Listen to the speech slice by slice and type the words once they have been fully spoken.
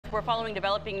We're following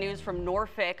developing news from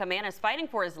Norfolk. A man is fighting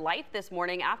for his life this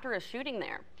morning after a shooting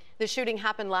there. The shooting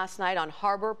happened last night on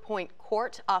Harbor Pointe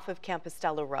Court off of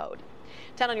Compostela Road.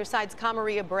 10 on your side's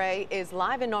Maria Bray is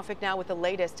live in Norfolk now with the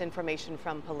latest information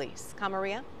from police.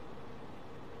 Maria?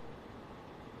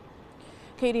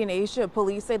 Katie and Asia,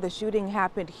 police say the shooting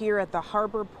happened here at the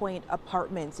Harbor Pointe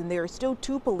Apartments, and there are still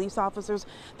 2 police officers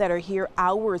that are here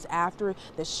hours after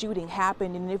the shooting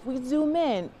happened. And if we zoom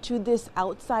in to this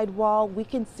outside wall, we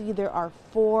can see there are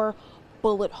 4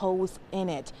 bullet holes in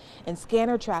it. And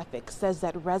scanner traffic says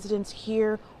that residents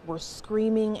here were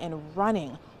screaming and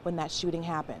running when that shooting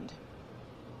happened.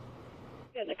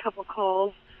 Getting a couple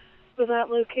calls for that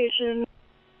location.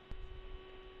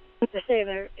 They say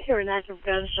they're hearing active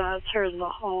gunshots heard in the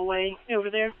hallway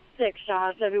over there. 6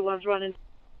 shots, everyone's running.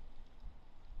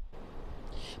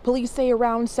 Police say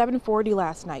around 7:40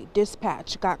 last night,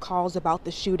 dispatch got calls about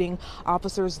the shooting.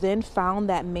 Officers then found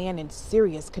that man in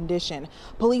serious condition.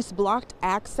 Police blocked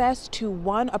access to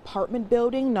one apartment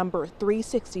building, number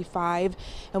 365,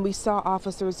 and we saw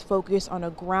officers focus on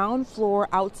a ground floor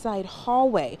outside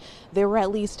hallway. There were at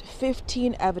least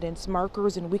 15 evidence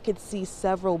markers, and we could see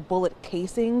several bullet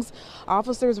casings.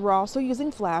 Officers were also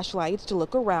using flashlights to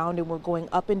look around and were going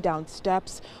up and down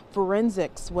steps.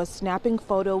 Forensics was snapping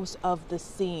photos of the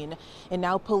scene. And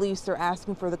now police are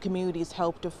asking for the community's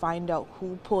help to find out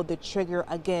who pulled the trigger.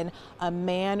 Again, a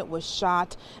man was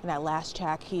shot, and at last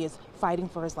check, he is fighting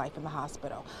for his life in the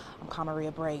hospital. I'm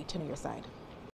Maria Bray, 10 on your side.